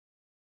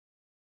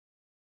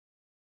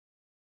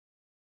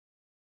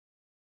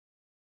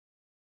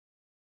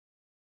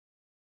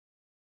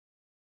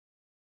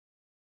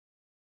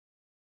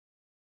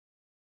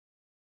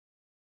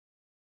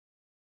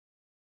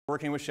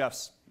Working with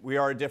chefs, we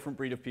are a different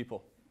breed of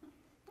people.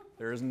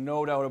 There is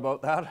no doubt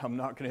about that. I'm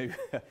not going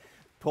to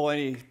pull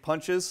any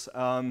punches.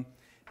 You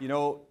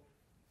know,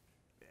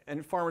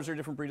 and farmers are a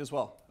different breed as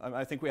well.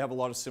 I think we have a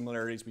lot of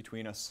similarities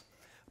between us.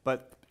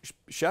 But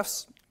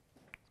chefs,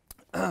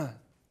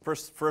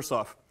 first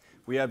off,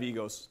 we have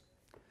egos.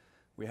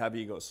 We have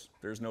egos.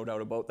 There's no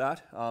doubt about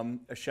that.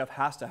 A chef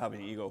has to have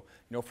an ego.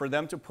 You know, for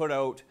them to put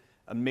out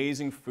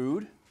amazing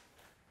food,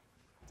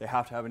 they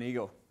have to have an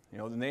ego. You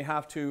know,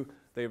 then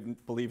they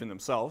believe in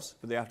themselves,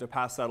 but they have to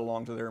pass that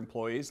along to their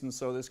employees. And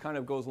so this kind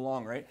of goes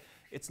along, right?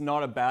 It's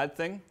not a bad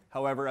thing.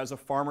 However, as a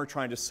farmer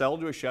trying to sell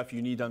to a chef,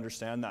 you need to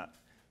understand that,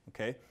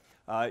 okay?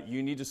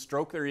 You need to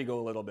stroke their ego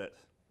a little bit.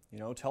 You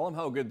know, tell them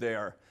how good they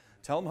are.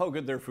 Tell them how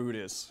good their food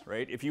is,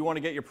 right? If you want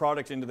to get your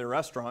product into their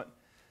restaurant,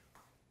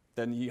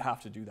 then you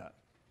have to do that,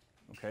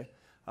 okay?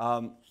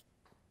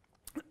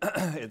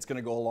 It's going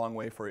to go a long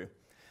way for you.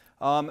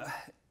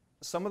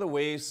 Some of the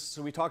ways,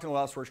 so we talked in the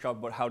last workshop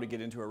about how to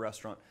get into a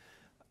restaurant.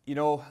 You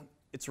know,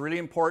 it's really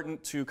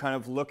important to kind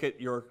of look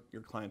at your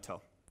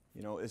clientele.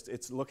 You know,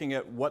 it's looking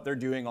at what they're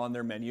doing on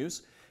their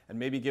menus and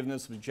maybe giving them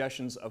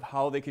suggestions of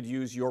how they could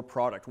use your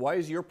product. Why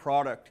is your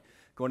product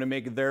going to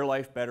make their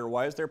life better?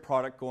 Why is their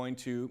product going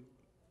to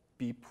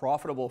be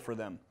profitable for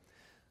them?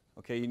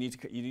 Okay, you need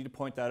to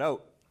point that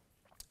out.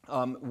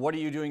 What are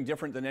you doing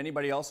different than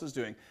anybody else is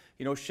doing?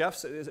 You know,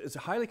 chefs is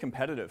highly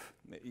competitive.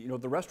 You know,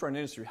 the restaurant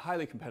industry,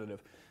 highly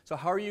competitive. So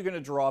how are you going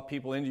to draw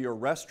people into your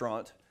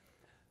restaurant,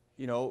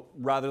 you know,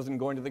 rather than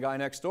going to the guy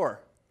next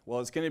door? Well,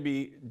 it's going to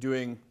be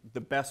doing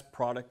the best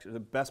product, the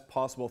best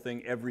possible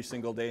thing every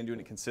single day and doing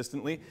it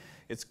consistently.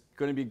 It's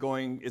going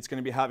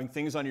to be having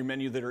things on your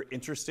menu that are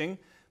interesting,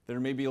 that are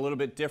maybe a little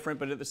bit different,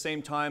 but at the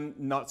same time,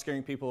 not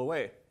scaring people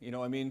away. You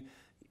know, I mean,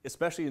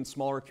 especially in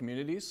smaller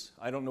communities.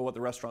 I don't know what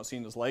the restaurant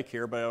scene is like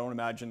here, but I don't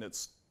imagine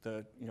it's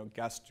the, you know,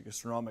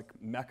 gastronomic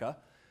mecca.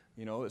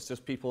 You know, it's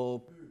just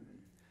people.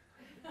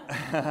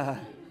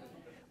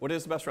 What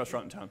is the best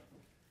restaurant in town?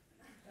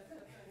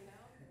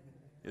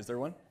 Is there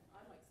one?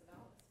 I like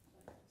Savalas.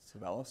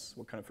 Savalas?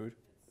 What kind of food?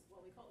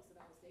 Well, we call it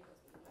Savalas Steakhouse,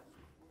 but we have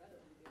rather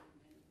than varied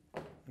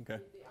menu. Okay.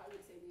 I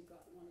would say they've got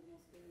one of the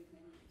most varied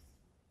menus.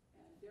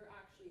 And they've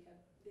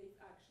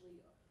actually,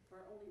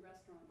 our only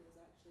restaurant is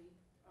actually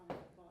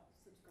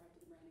subscribed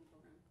to the branding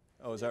program.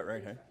 Oh, is that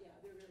right? Hey? Yeah,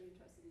 they're very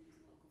interested in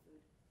using local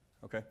food.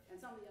 Okay. And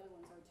some of the other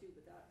ones are too,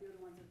 but they're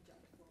the ones that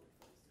jumped forward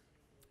first.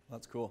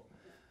 That's cool.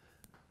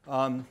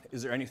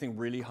 Is there anything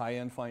really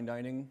high-end fine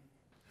dining?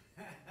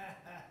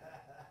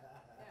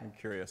 I'm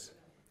curious.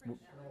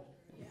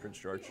 Prince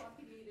George. Stay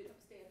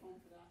at home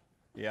for that.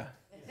 Yeah.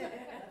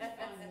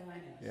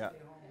 Yeah.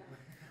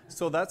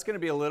 So that's going to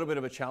be a little bit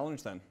of a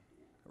challenge then,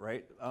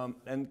 right?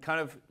 And kind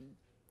of,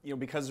 you know,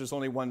 because there's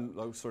only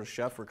one sort of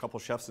chef or a couple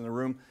chefs in the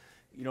room,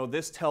 you know,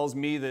 this tells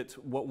me that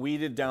what we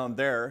did down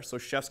there, so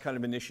chefs kind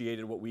of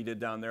initiated what we did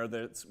down there,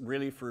 that it's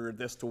really for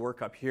this to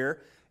work up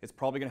here, it's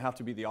probably going to have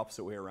to be the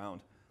opposite way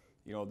around.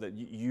 You know, that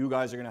you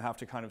guys are going to have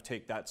to kind of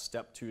take that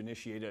step to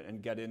initiate it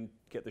and get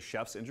the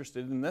chefs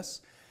interested in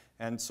this.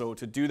 And so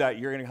to do that,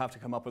 you're going to have to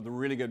come up with a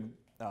really good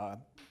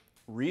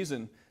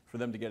reason for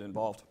them to get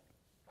involved.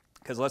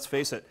 Because let's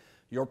face it,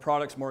 your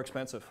product's more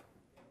expensive.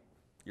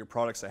 Your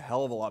product's a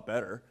hell of a lot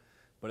better,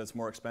 but it's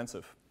more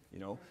expensive, you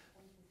know.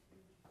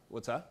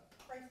 What's that?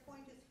 Price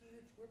point is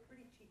huge. We're a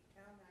pretty cheap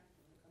town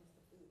actually when it comes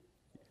to food.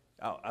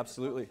 Oh,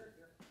 absolutely.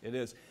 It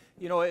is.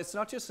 You know, it's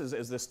not just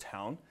as this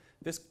town,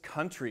 this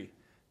country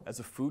as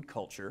a food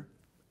culture,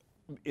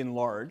 in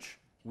large,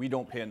 we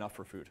don't pay enough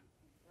for food.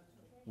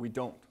 We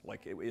don't.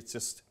 Like, it's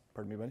just,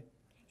 pardon me, buddy?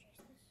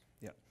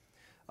 Yeah.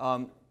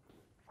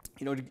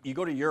 You know, you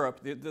go to Europe,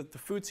 the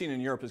food scene in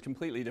Europe is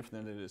completely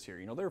different than it is here.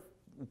 You know, they're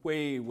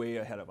way, way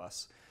ahead of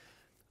us.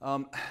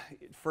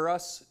 For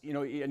us, you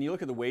know, and you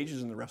look at the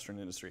wages in the restaurant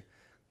industry,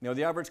 you know,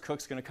 the average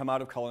cook's going to come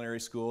out of culinary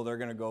school, they're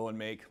going to go and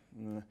make,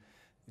 you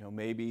know,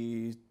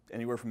 maybe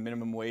anywhere from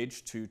minimum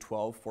wage to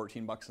 12,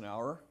 14 bucks an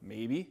hour,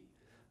 maybe,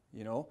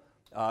 you know.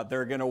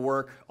 They're going to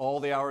work all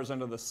the hours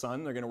under the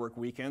sun. They're going to work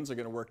weekends. They're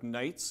going to work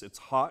nights. It's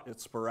hot.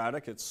 It's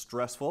sporadic. It's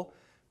stressful.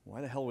 Why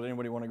the hell would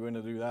anybody want to go in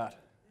to do that,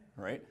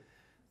 right?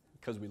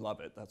 Because we love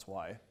it. That's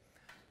why.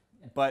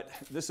 But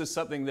this is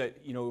something that,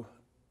 you know,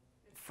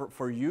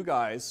 for you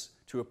guys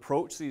to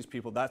approach these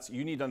people,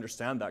 you need to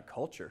understand that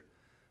culture,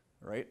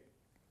 right?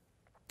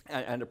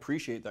 And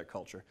appreciate that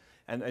culture.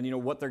 And you know,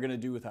 what they're going to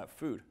do with that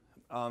food.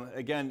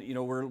 Again, you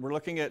know, we're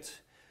looking at,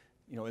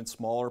 you know, in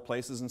smaller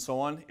places and so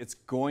on, it's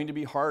going to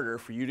be harder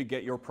for you to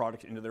get your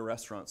product into their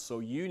restaurants. So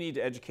you need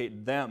to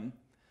educate them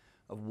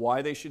of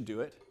why they should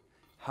do it,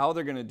 how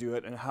they're going to do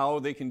it, and how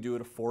they can do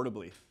it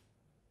affordably,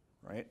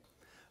 right?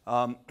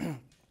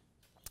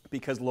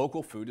 Because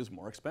local food is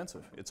more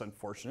expensive. It's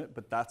unfortunate,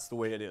 but that's the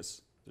way it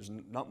is. There's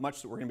not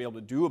much that we're going to be able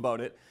to do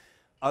about it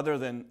other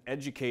than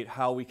educate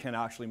how we can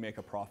actually make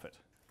a profit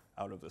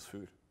out of this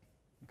food,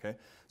 okay?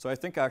 So I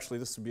think actually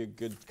this would be a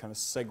good kind of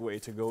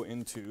segue to go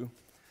into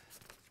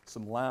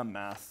some lamb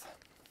math.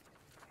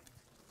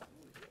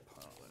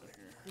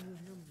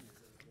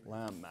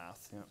 Lamb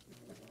math, yeah.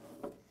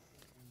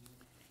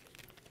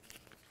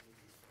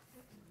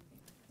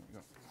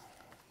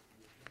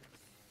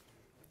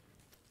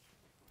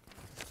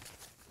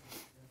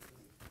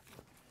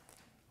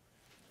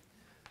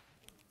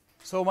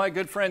 So my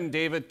good friend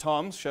David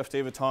Toms, Chef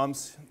David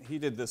Toms, he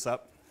did this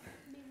up.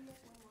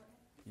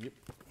 Yep.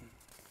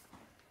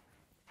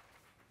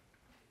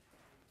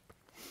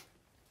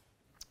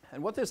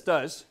 And what this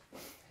does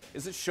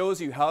is it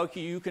shows you how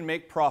you can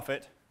make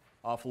profit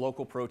off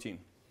local protein.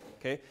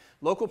 Okay?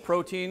 Local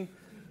protein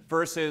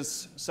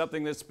versus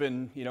something that's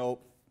been, you know,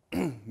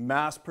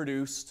 mass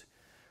produced,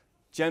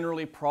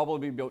 generally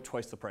probably about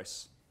twice the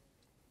price.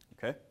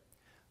 Okay?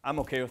 I'm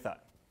okay with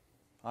that.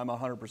 I'm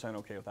 100%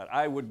 okay with that.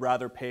 I would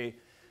rather pay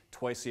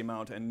twice the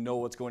amount and know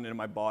what's going into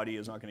my body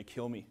is not going to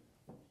kill me.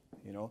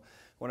 You know,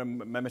 when I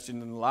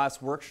mentioned in the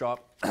last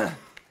workshop,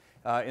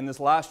 in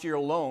this last year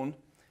alone,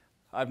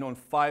 I've known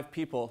 5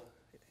 people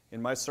in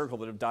my circle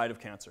that have died of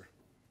cancer.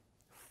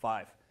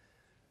 5.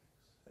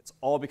 It's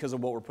all because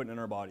of what we're putting in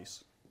our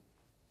bodies.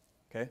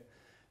 Okay?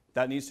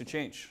 That needs to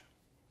change,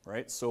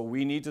 right? So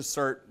we need to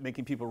start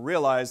making people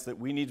realize that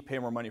we need to pay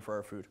more money for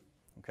our food.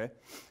 Okay?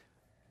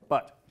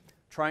 But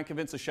try and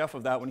convince a chef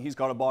of that when he's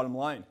got a bottom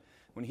line.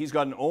 When he's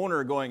got an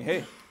owner going,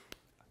 hey,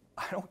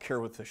 I don't care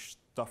what this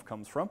stuff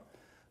comes from,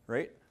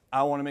 right?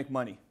 I want to make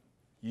money.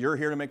 You're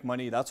here to make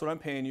money. That's what I'm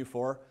paying you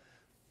for.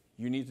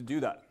 You need to do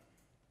that.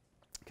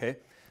 Okay?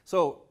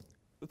 So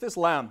with this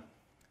lamb,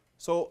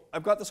 so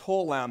I've got this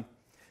whole lamb.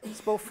 It's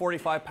about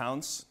 45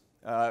 pounds,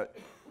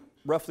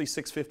 roughly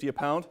 $6.50 a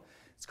pound.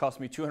 It's cost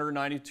me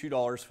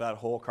 $292 for that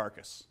whole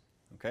carcass.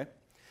 Okay?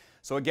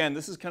 So again,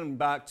 this is coming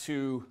back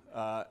to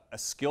a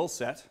skill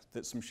set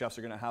that some chefs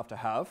are going to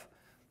have,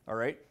 all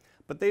right?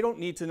 But they don't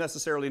need to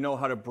necessarily know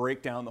how to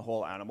break down the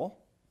whole animal.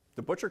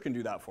 The butcher can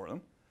do that for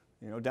them,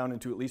 you know, down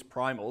into at least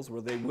primals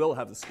where they will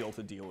have the skill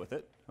to deal with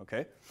it,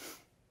 okay?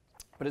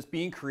 But it's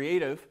being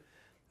creative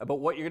about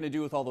what you're going to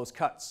do with all those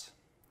cuts,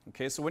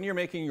 okay? So when you're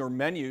making your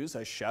menus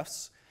as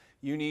chefs,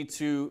 you need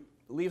to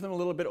leave them a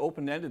little bit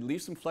open-ended,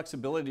 leave some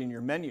flexibility in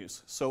your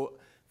menus. So,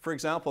 for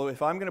example,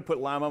 if I'm going to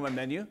put lamb on my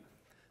menu,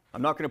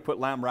 I'm not going to put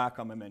lamb rack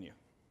on my menu.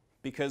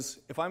 Because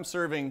if I'm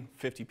serving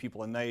 50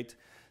 people a night,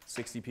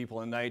 60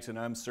 people a night, and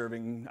I'm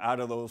serving out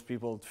of those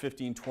people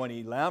 15,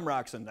 20 lamb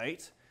racks a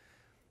night,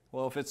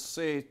 well, if it's,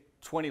 say,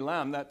 20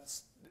 lamb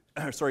racks,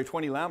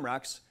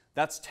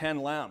 that's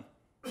 10 lamb.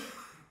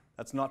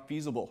 That's not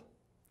feasible.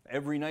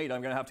 Every night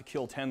I'm going to have to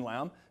kill 10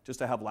 lamb just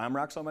to have lamb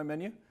racks on my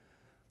menu.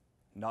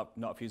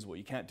 Not feasible.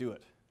 You can't do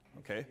it.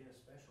 Okay?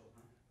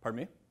 Pardon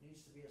me?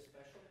 Needs to be a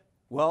special?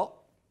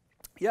 Well,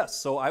 yes.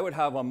 So I would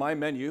have on my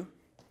menu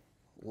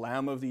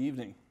lamb of the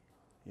evening.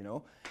 You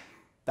know,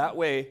 that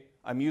way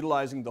I'm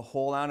utilizing the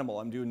whole animal.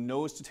 I'm doing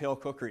nose to tail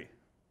cookery.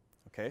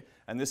 Okay?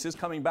 And this is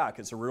coming back.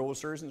 It's a real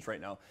resurgence right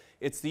now.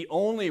 It's the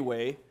only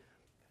way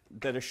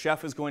that a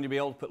chef is going to be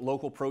able to put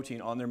local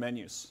protein on their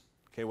menus.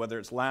 Okay? Whether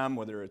it's lamb,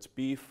 whether it's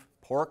beef,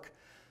 pork.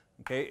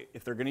 Okay?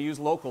 If they're going to use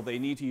local, they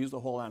need to use the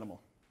whole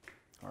animal.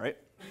 All right?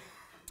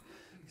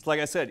 It's like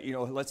I said, you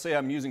know, let's say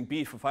I'm using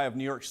beef. If I have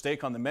New York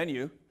steak on the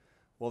menu,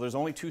 well, there's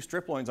only 2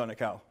 strip loins on a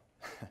cow.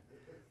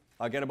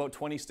 I'll get about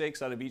 20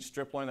 steaks out of each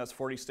strip loin. That's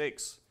 40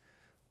 steaks.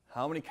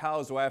 How many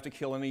cows do I have to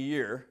kill in a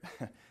year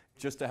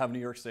just to have New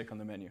York steak on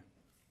the menu?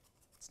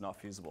 It's not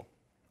feasible,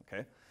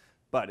 okay?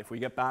 But if we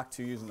get back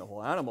to using the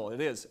whole animal,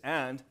 it is,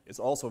 and it's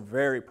also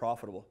very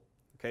profitable,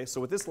 okay? So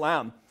with this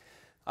lamb,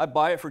 I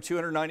buy it for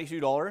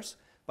 $292.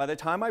 By the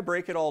time I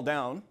break it all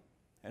down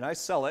and I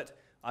sell it,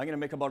 I'm going to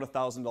make about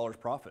 $1,000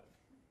 profit.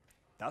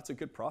 That's a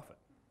good profit,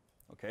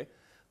 okay?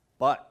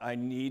 But I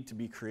need to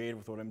be creative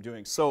with what I'm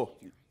doing. So,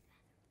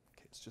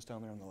 okay, it's just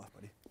down there on the left,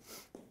 buddy.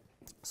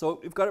 So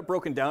we've got it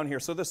broken down here.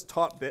 So this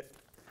top bit,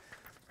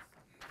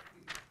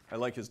 I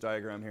like his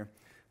diagram here.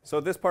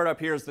 So this part up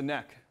here is the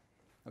neck,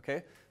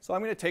 okay? So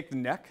I'm going to take the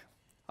neck,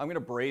 I'm going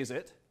to braise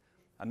it,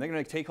 I'm then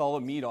going to take all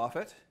the meat off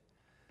it.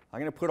 I'm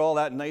going to put all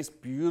that nice,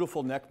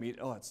 beautiful neck meat.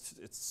 Oh, it's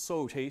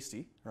so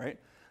tasty, right?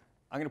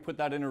 I'm going to put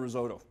that in a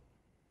risotto.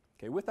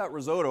 Okay, with that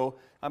risotto,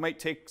 I might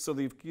take, so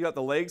you got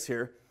the legs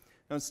here.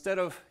 Now instead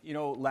of, you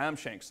know, lamb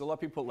shanks, so a lot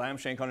of people put lamb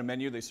shank on a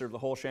menu, they serve the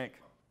whole shank.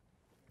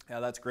 Yeah,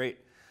 that's great.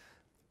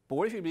 But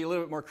what if you be a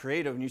little bit more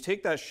creative and you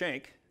take that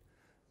shank,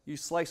 you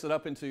slice it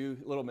up into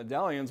little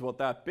medallions about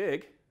that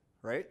big,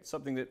 right?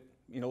 Something that,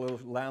 you know,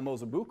 little lamb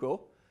ozabuco.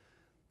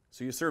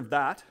 So you serve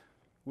that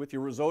with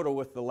your risotto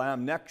with the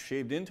lamb neck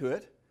shaved into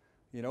it,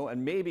 you know,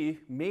 and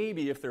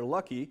maybe if they're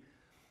lucky,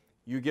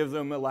 you give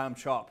them a lamb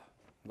chop,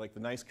 like the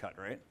nice cut,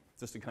 right?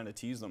 Just to kind of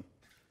tease them.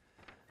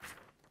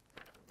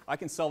 I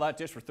can sell that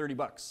dish for 30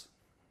 bucks.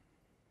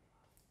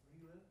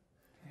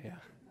 Yeah.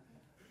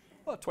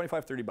 Well,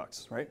 25, 30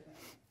 bucks, right?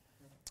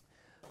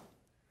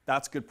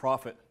 That's good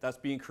profit. That's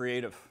being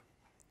creative,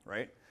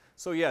 right?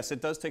 So yes,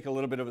 it does take a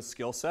little bit of a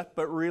skill set,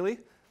 but really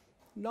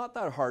not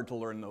that hard to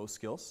learn those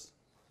skills,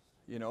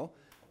 you know,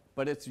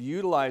 but it's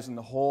utilizing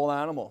the whole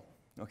animal.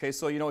 Okay,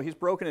 so, you know, he's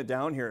broken it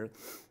down here.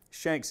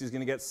 Shanks, he's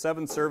going to get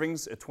 7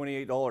 servings at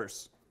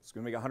 $28. It's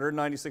going to make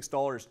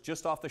 $196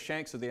 just off the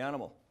shanks of the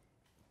animal.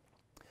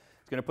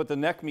 He's going to put the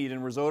neck meat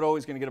in risotto.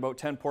 He's going to get about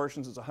 10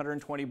 portions. It's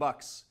 120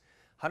 bucks.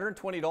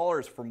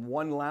 $120 from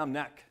one lamb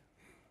neck.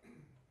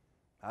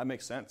 That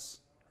makes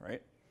sense,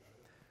 right?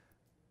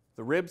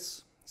 The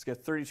ribs, He's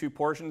got 32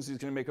 portions. He's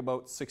going to make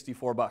about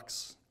 64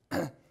 bucks.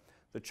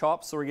 The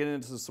chops, so we're getting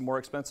into some more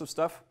expensive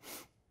stuff.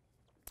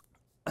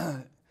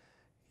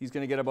 He's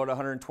going to get about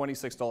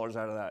 $126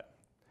 out of that.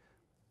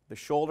 The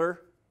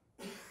shoulder,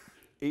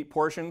 8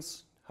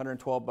 portions,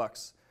 112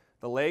 bucks.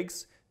 The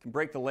legs, you can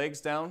break the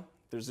legs down.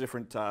 There's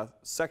different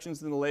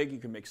sections in the leg. You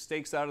can make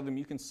steaks out of them.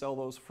 You can sell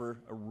those for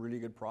a really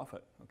good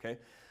profit, okay?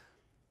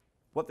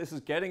 What this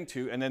is getting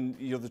to, and then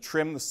the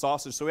trim, the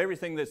sausage, so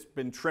everything that's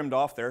been trimmed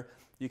off there,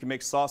 you can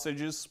make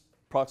sausages,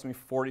 approximately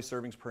 40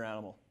 servings per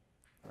animal,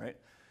 right?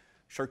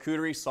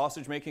 Charcuterie,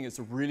 sausage making is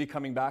really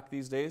coming back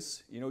these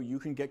days. You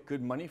can get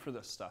good money for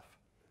this stuff.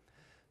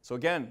 So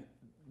again,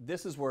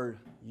 this is where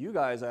you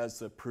guys as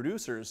the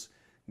producers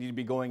need to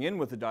be going in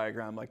with a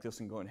diagram like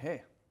this and going,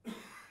 hey,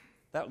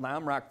 that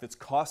lamb rack that's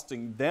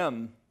costing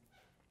them,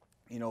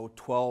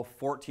 12,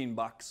 14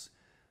 bucks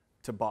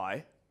to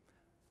buy,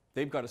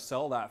 they've got to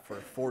sell that for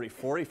 40,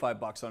 45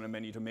 bucks on a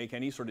menu to make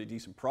any sort of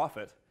decent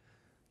profit.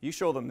 You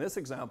show them this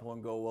example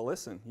and go, well,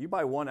 listen, you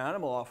buy one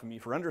animal off of me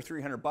for under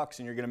 300 bucks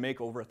and you're going to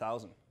make over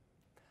 1,000.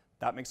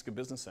 That makes good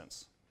business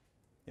sense.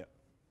 Yeah.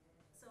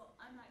 So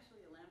I'm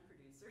actually a lamb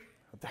producer.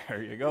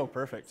 There you go.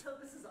 Perfect. So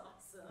this is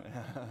awesome.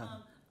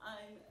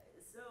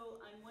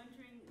 I'm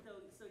wondering though.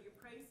 So you're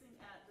pricing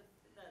at the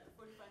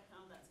 45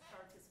 pound. That's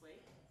carcass weight.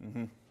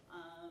 Mm-hmm.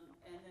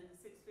 And then the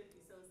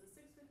 650. So is the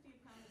 650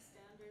 a pound the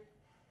standard?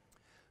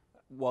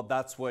 Well,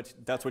 that's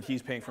what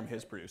he's paying from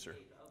his producer.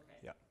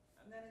 Okay. Yeah.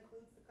 And that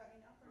includes the cutting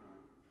up or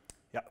not?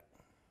 Yeah.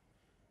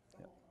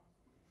 The whole cost?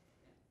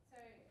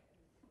 Sorry,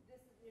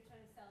 you're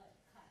trying to sell it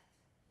cut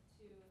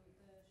to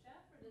the chef,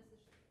 or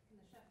can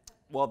the chef cut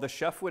it? Well, the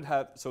chef would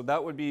have, so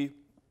that would be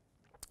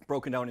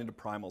broken down into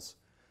primals,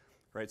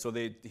 right? So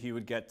he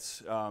would get,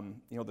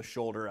 the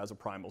shoulder as a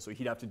primal. So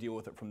he'd have to deal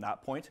with it from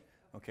that point.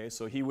 Okay,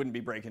 so he wouldn't be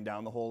breaking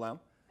down the whole lamb.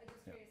 I'm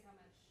just curious how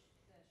much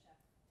the chef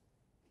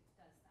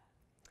does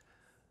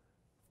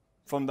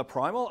that. From the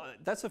primal,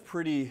 that's a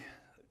pretty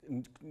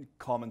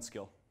common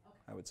skill, Okay.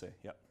 I would say.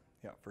 Yeah,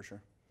 for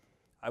sure.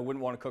 I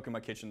wouldn't want to cook in my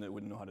kitchen that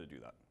wouldn't know how to do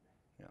that.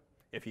 Yeah,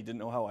 if he didn't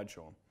know how, I'd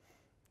show him.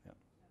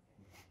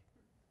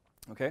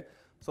 Yeah. Okay,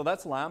 so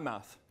that's lamb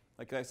math.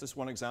 Like that's just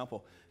one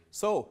example.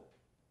 So,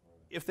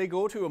 if they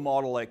go to a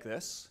model like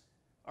this,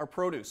 our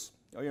produce,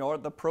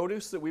 the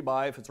produce that we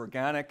buy, if it's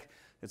organic,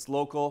 it's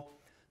local,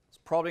 it's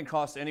probably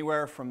cost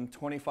anywhere from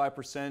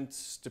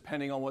 25%,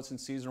 depending on what's in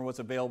season or what's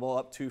available,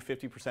 up to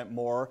 50%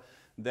 more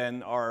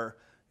than our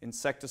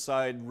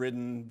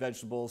insecticide-ridden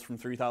vegetables from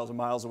 3,000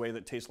 miles away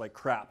that taste like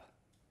crap,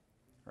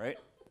 right?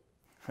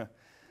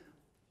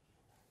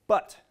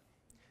 But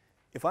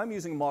if I'm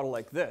using a model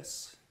like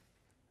this,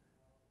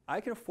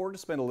 I can afford to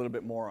spend a little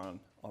bit more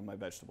on my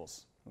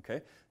vegetables,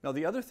 okay? Now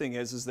the other thing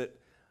is that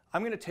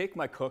I'm going to take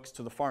my cooks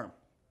to the farm.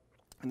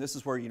 And this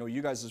is where,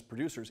 you guys as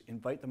producers,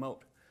 invite them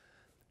out.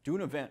 Do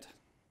an event.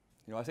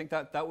 I think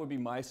that would be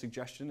my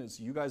suggestion is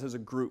you guys as a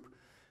group,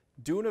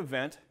 do an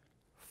event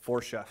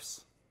for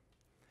chefs.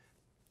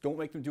 Don't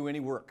make them do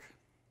any work,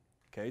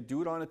 okay?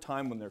 Do it on a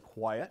time when they're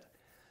quiet.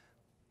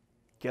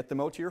 Get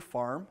them out to your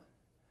farm.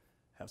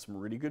 Have some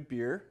really good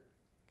beer.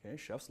 Okay,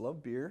 chefs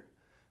love beer.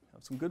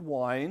 Have some good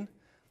wine.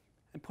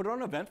 And put on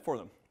an event for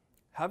them.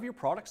 Have your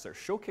products there.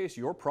 Showcase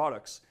your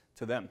products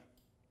to them,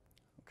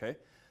 okay?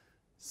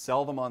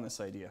 Sell them on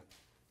this idea.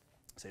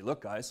 Say,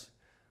 look guys,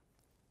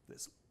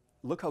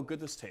 look how good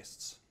this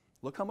tastes.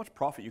 Look how much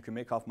profit you can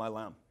make off my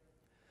lamb.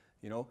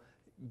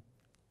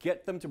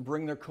 Get them to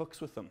bring their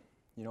cooks with them.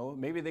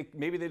 Maybe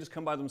they just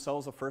come by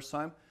themselves the first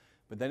time,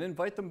 but then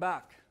invite them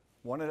back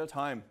one at a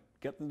time.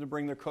 Get them to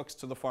bring their cooks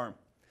to the farm.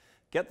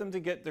 Get them to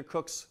get their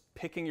cooks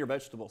picking your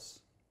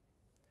vegetables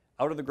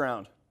out of the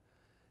ground,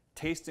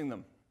 tasting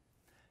them,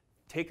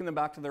 taking them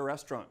back to their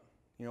restaurant.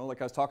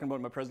 Like I was talking about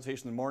in my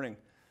presentation in the morning,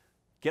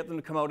 get them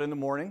to come out in the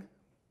morning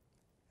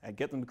and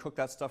get them to cook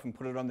that stuff and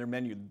put it on their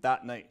menu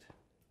that night.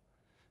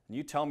 And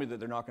you tell me that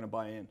they're not going to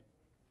buy in.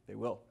 They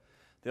will.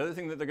 The other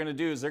thing that they're going to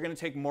do is they're going to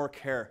take more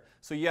care.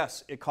 So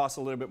yes, it costs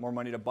a little bit more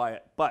money to buy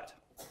it, but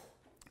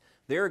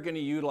they're going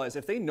to utilize,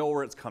 if they know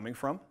where it's coming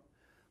from,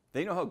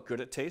 they know how good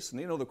it tastes and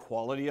they know the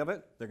quality of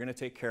it, they're going to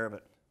take care of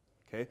it,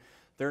 okay?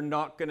 They're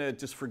not going to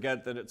just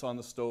forget that it's on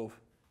the stove,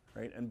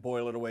 right, and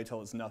boil it away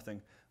till it's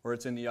nothing, or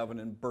it's in the oven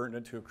and burn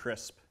it to a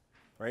crisp,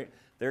 right?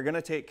 They're going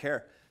to take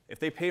care. If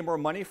they pay more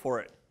money for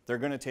it, they're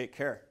going to take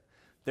care.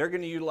 They're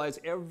going to utilize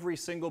every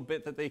single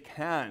bit that they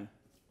can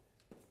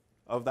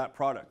of that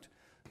product.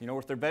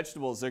 With their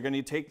vegetables, they're going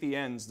to take the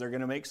ends. They're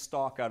going to make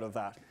stock out of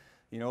that.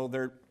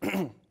 They're,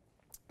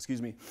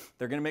 excuse me,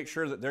 they're going to make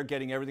sure that they're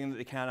getting everything that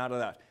they can out of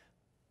that.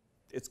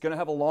 It's going to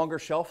have a longer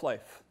shelf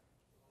life.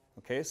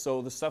 Okay,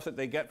 so the stuff that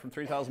they get from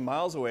 3,000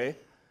 miles away,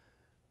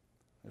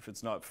 if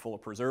it's not full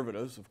of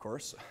preservatives, of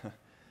course,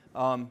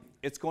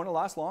 it's going to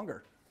last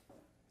longer.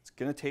 It's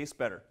going to taste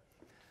better.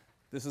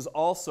 This is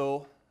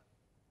also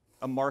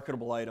a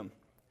marketable item.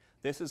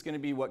 This is going to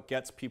be what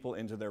gets people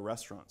into their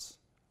restaurants,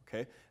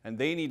 okay? And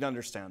they need to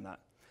understand that.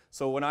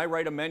 So when I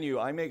write a menu,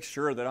 I make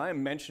sure that I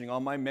am mentioning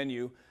on my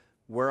menu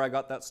where I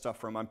got that stuff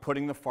from. I'm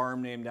putting the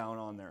farm name down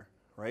on there,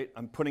 right?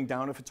 I'm putting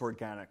down if it's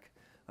organic.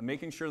 I'm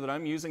making sure that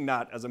I'm using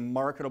that as a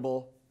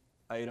marketable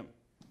item.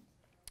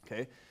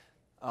 Okay?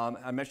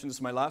 I mentioned this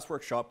in my last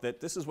workshop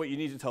that this is what you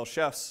need to tell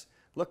chefs.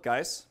 Look,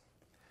 guys,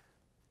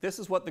 this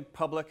is what the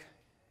public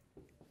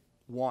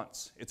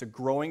wants. It's a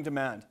growing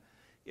demand.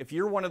 If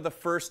you're one of the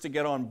first to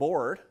get on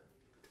board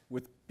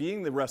with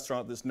being the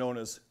restaurant that's known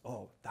as,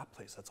 oh, that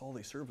place, that's all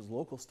they serve is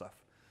local stuff,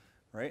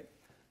 right?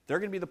 They're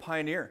going to be the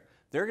pioneer.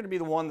 They're going to be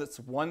the one that's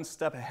one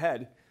step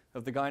ahead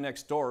of the guy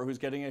next door who's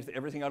getting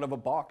everything out of a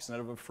box and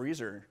out of a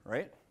freezer,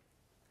 right?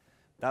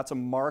 That's a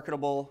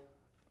marketable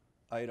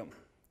item,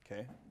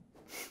 okay?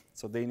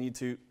 So they need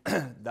to,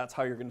 that's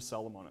how you're going to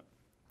sell them on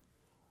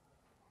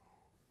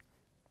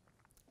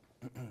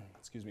it.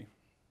 Excuse me.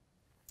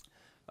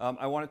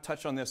 I want to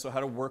touch on this, so how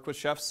to work with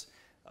chefs.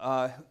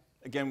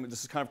 Again, this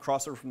is kind of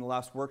crossover from the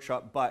last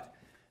workshop, but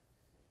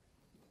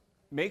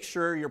make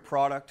sure your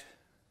product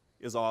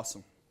is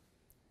awesome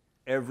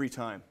every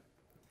time.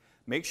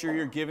 Make sure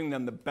you're giving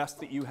them the best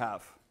that you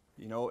have.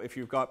 You know, if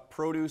you've got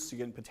produce, you're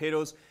getting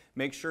potatoes,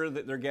 make sure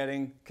that they're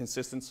getting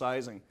consistent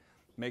sizing.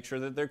 Make sure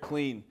that they're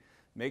clean.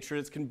 Make sure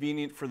it's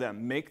convenient for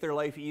them. Make their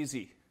life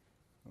easy,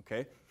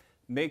 okay?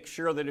 Make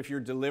sure that if you're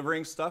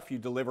delivering stuff, you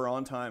deliver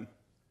on time.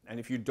 And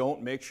if you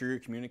don't, make sure you're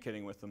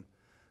communicating with them,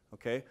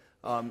 okay?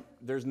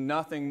 There's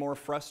nothing more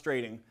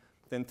frustrating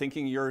than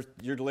thinking your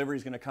delivery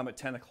is going to come at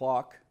 10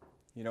 o'clock.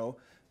 You know,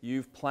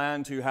 you've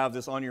planned to have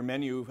this on your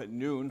menu at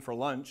noon for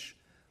lunch,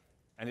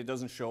 and it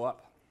doesn't show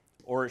up.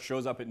 Or it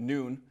shows up at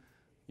noon,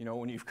 you know,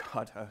 when you've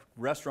got a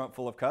restaurant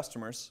full of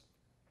customers.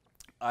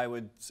 I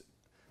would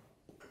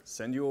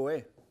send you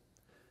away.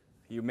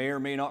 You may or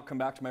may not come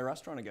back to my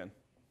restaurant again.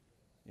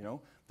 You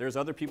know, there's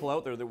other people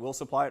out there that will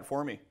supply it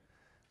for me.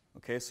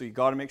 Okay, so you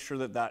got to make sure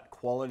that that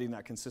quality and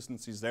that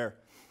consistency is there.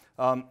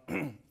 I'm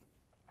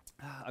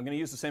going to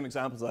use the same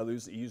examples I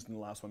used in the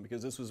last one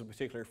because this was a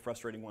particularly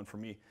frustrating one for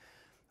me.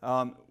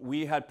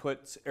 We had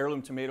put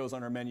heirloom tomatoes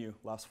on our menu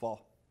last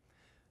fall.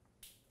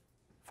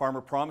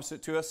 Farmer promised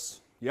it to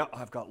us. Yeah,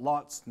 I've got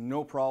lots,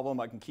 no problem.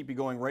 I can keep you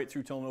going right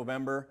through till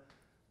November.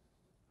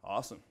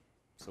 Awesome.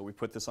 So we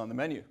put this on the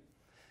menu.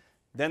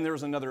 Then there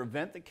was another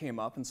event that came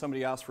up and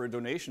somebody asked for a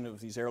donation of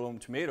these heirloom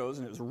tomatoes,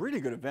 and it was a really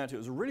good event. It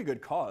was a really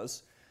good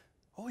cause.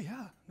 Oh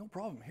yeah, no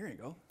problem. Here you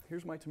go.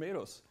 Here's my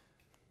tomatoes.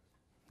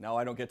 Now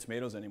I don't get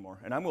tomatoes anymore,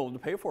 and I'm willing to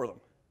pay for them,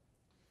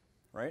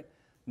 right?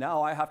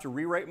 Now I have to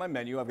rewrite my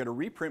menu. I've got to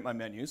reprint my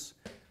menus,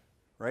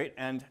 right?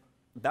 And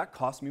that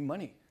costs me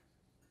money,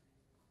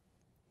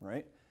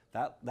 right?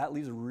 That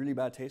leaves a really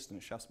bad taste in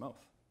a chef's mouth,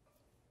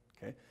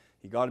 okay?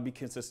 You got to be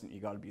consistent. You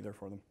got to be there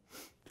for them.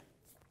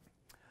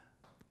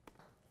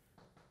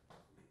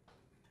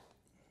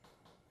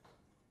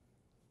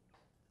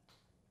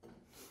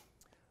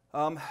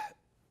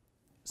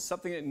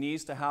 Something that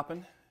needs to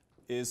happen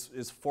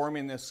is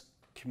forming this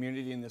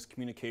community and this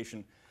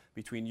communication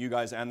between you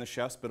guys and the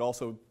chefs, but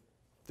also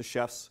the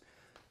chefs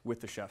with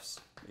the chefs.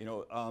 You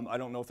know, I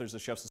don't know if there's a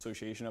chefs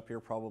association up here,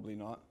 probably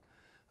not.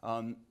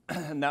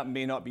 And that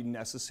may not be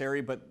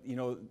necessary, but you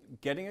know,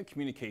 getting a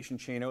communication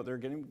chain out there,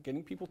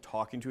 getting people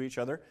talking to each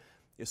other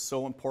is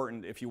so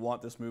important if you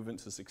want this movement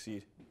to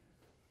succeed,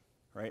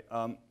 right?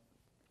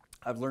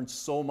 I've learned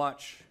so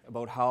much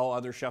about how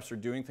other chefs are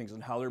doing things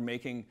and how they're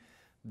making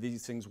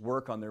these things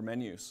work on their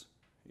menus,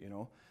 you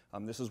know.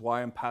 This is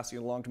why I'm passing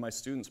it along to my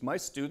students. My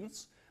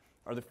students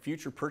are the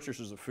future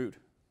purchasers of food,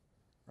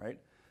 right?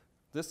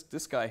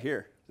 This guy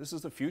here, this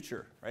is the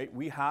future, right?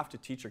 We have to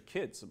teach our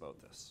kids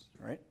about this,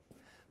 right?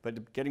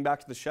 But getting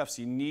back to the chefs,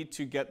 you need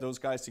to get those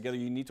guys together.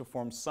 You need to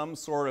form some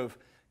sort of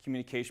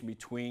communication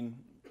between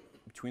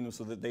them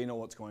so that they know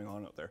what's going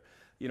on out there.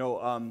 You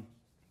know,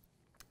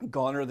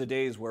 gone are the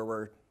days where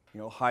we're, you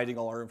know, hiding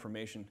all our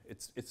information.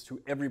 It's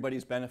to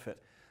everybody's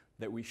benefit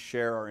that we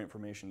share our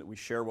information, that we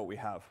share what we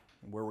have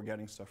and where we're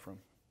getting stuff from.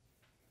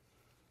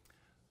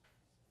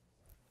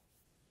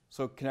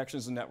 So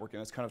connections and networking,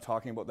 that's kind of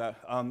talking about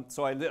that.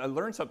 So I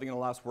learned something in the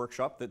last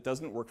workshop that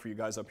doesn't work for you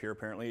guys up here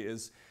apparently,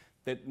 is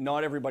that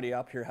not everybody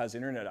up here has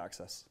internet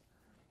access.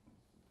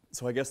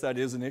 So I guess that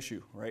is an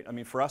issue, right? I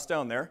mean, for us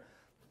down there,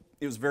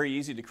 it was very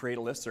easy to create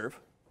a listserv,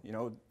 you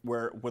know,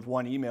 where with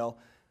one email,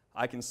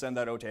 I can send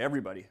that out to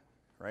everybody,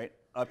 right?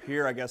 Up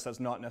here, I guess that's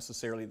not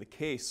necessarily the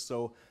case.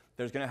 So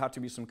there's going to have to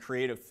be some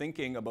creative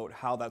thinking about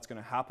how that's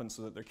going to happen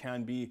so that there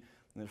can be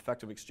an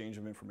effective exchange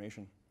of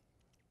information.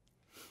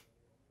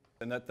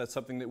 And that's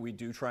something that we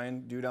do try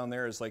and do down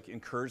there, is like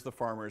encourage the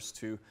farmers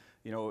to,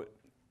 you know,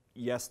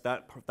 yes,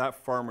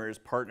 that farmer is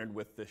partnered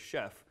with the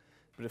chef,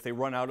 but if they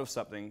run out of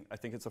something, I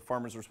think it's a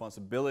farmer's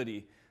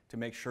responsibility to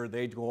make sure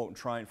they go out and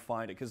try and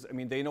find it. Because, I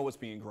mean, they know what's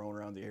being grown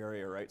around the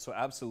area, right? So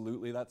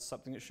absolutely, that's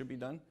something that should be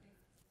done.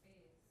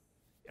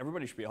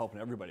 Everybody should be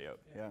helping everybody out.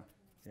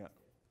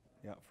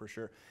 Yeah, for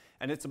sure.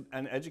 And it's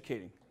and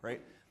educating,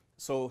 right?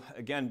 So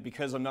again,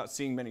 because I'm not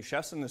seeing many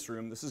chefs in this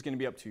room, this is going to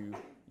be up to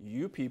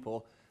you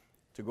people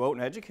to go out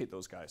and educate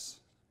those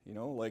guys. You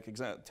know, like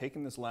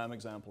taking this lamb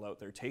example out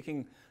there,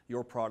 taking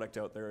your product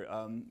out there.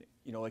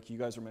 You know, like you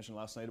guys were mentioning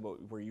last night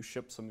about where you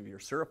ship some of your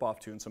syrup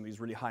off to in some of these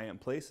really high-end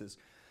places.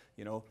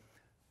 You know,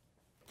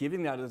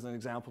 giving that as an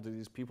example to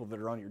these people that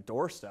are on your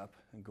doorstep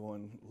and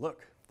going,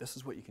 look, this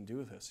is what you can do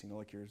with this, you know,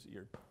 like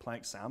your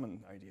planked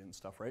salmon idea and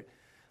stuff, right?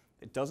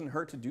 It doesn't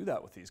hurt to do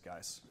that with these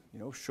guys. You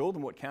know, show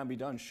them what can be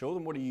done. Show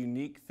them what a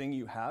unique thing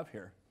you have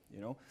here, you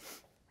know.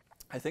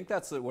 I think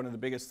that's one of the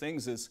biggest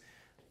things is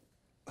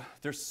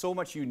there's so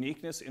much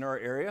uniqueness in our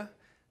area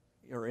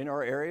or in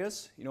our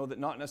areas, you know, that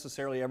not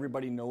necessarily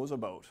everybody knows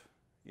about,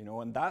 you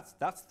know, and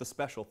that's the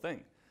special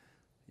thing.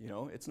 You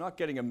know, it's not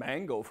getting a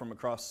mango from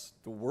across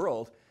the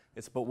world.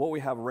 It's about what we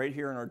have right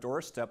here on our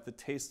doorstep that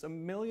tastes a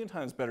million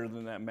times better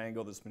than that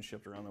mango that's been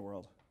shipped around the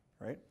world,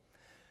 right?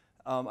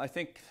 I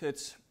think that,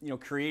 you know,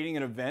 creating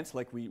an event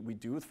like we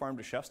do with Farm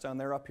to Chefs down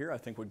there up here, I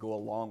think would go a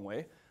long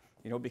way,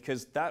 you know,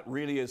 because that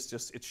really is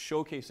just, it's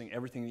showcasing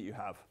everything that you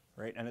have,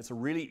 right? And it's a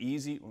really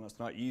easy, well, it's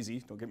not easy,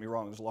 don't get me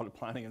wrong, there's a lot of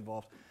planning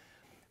involved,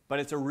 but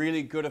it's a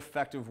really good,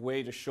 effective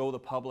way to show the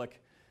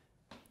public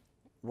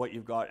what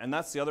you've got. And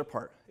that's the other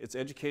part, it's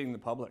educating the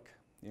public.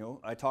 You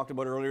know, I talked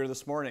about earlier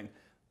this morning,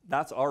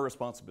 that's our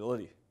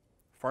responsibility.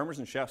 Farmers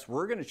and chefs,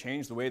 we're going to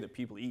change the way that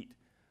people eat,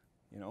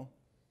 you know?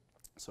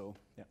 So,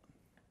 yeah.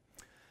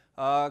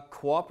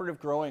 Cooperative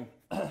growing.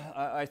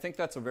 I think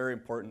that's a very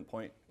important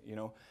point, you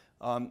know,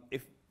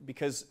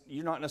 because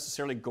you're not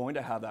necessarily going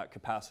to have that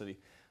capacity.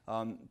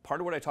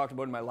 Part of what I talked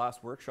about in my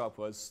last workshop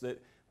was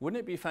that wouldn't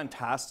it be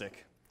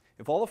fantastic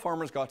if all the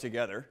farmers got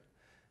together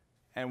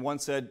and one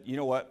said, you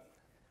know what,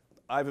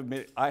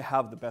 I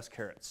have the best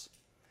carrots.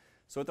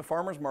 So at the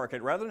farmer's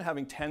market, rather than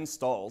having 10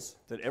 stalls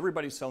that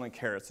everybody's selling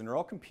carrots and they're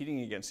all competing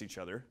against each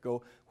other,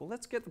 go, well,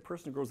 let's get the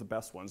person who grows the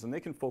best ones and they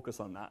can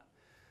focus on that.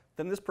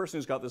 Then this person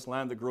who's got this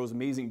land that grows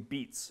amazing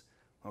beets,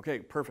 okay,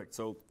 perfect,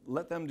 so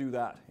let them do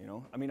that, you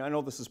know. I mean, I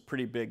know this is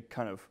pretty big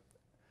kind of,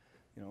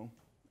 you know,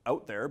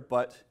 out there,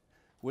 but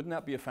wouldn't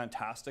that be a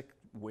fantastic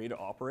way to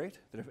operate?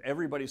 That if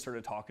everybody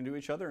started talking to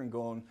each other and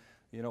going,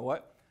 you know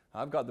what,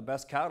 I've got the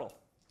best cattle.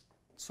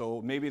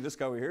 So maybe this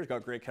guy over here has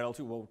got great cattle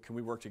too, well, can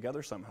we work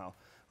together somehow?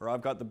 Or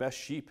I've got the best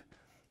sheep,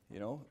 you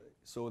know.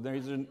 So there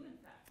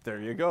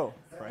you go,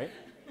 right?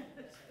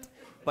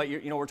 But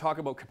you know, we're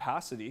talking about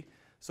capacity.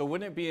 So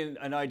wouldn't it be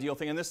an ideal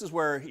thing? And this is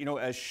where, you know,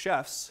 as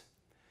chefs,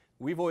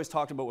 we've always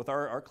talked about with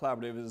our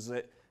collaborative is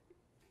that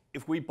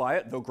if we buy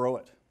it, they'll grow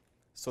it.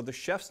 So the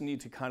chefs need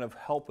to kind of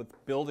help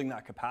with building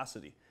that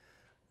capacity.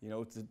 You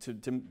know,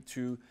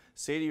 to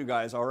say to you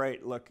guys, all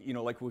right, look, you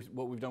know, like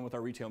what we've done with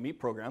our retail meat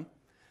program,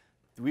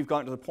 we've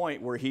gotten to the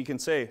point where he can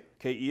say,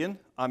 okay, Ian,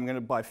 I'm going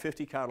to buy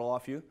 50 cattle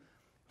off you,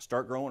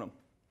 start growing them.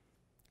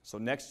 So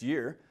next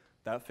year,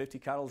 that 50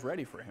 cattle is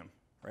ready for him,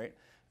 right?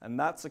 And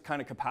that's the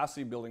kind of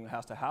capacity building that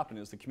has to happen,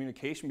 is the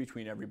communication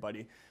between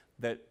everybody,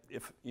 that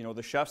if, you know,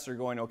 the chefs are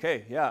going,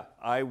 okay, yeah,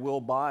 I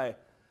will buy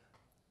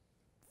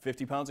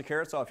 50 pounds of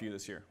carrots off you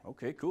this year.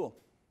 Okay, cool.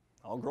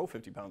 I'll grow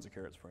 50 pounds of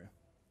carrots for you,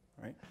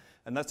 right?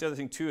 And that's the other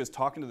thing too, is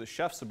talking to the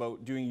chefs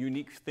about doing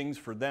unique things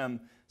for them,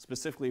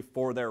 specifically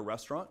for their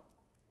restaurant.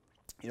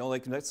 You know,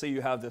 like let's say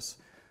you have this,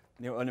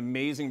 you know, an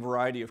amazing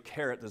variety of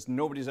carrot that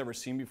nobody's ever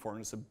seen before,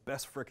 and it's the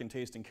best frickin'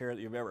 tasting carrot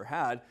that you've ever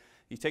had.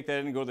 You take that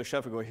in and go to the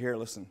chef and go, here,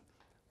 listen,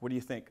 what do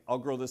you think? I'll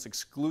grow this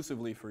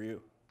exclusively for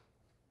you,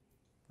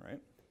 right?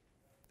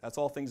 That's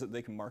all things that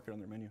they can market on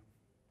their menu.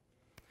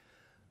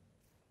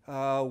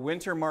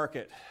 Winter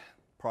market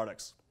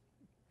products.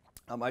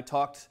 I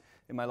talked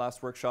in my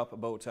last workshop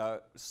about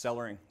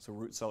cellaring, so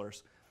root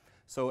cellars.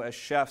 So as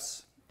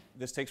chefs,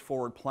 this takes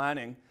forward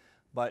planning,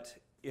 but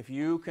if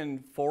you can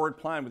forward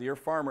plan with your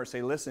farmer,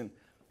 say, listen,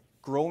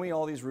 grow me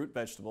all these root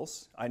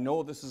vegetables. I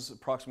know this is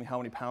approximately how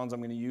many pounds I'm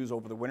going to use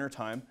over the winter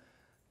time.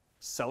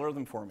 Cellar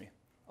them for me.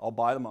 I'll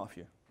buy them off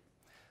you.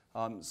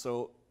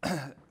 So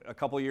a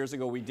couple of years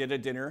ago, we did a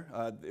dinner.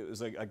 It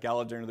was a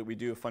gala dinner that we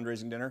do, a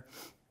fundraising dinner.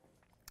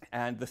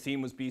 And the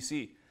theme was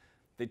BC.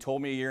 They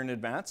told me a year in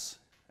advance.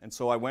 And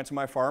so I went to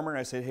my farmer and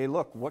I said, hey,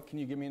 look, what can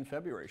you give me in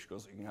February? She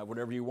goes, you can have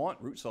whatever you want,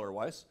 root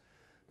cellar-wise.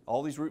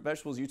 All these root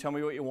vegetables, you tell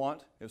me what you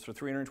want. It's for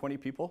 320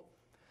 people.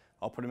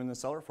 I'll put them in the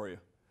cellar for you.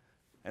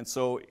 And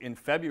so in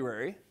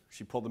February,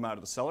 she pulled them out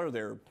of the cellar.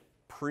 They're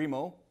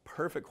primo,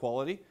 perfect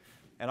quality.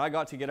 And I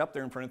got to get up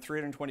there in front of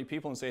 320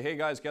 people and say, hey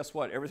guys, guess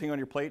what? Everything on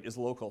your plate is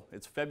local.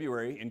 It's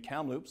February in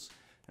Kamloops,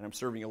 and I'm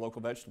serving you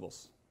local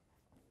vegetables,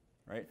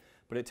 right?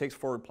 But it takes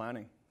forward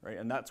planning, right?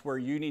 And that's where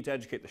you need to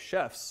educate the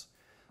chefs.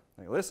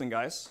 Like, listen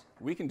guys,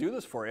 we can do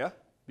this for you,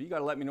 but you got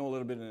to let me know a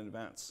little bit in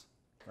advance,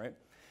 right?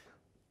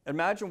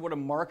 Imagine what a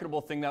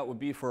marketable thing that would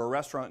be for a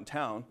restaurant in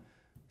town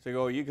to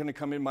go, you're going to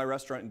come in my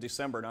restaurant in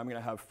December and I'm going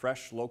to have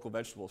fresh local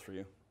vegetables for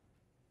you.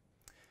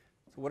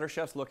 So what are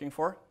chefs looking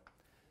for?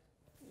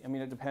 I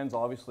mean, it depends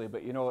obviously,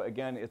 but you know,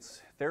 again,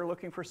 they're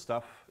looking for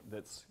stuff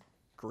that's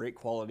great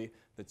quality,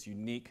 that's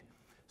unique,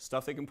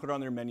 stuff they can put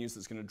on their menus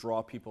that's going to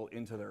draw people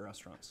into their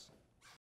restaurants.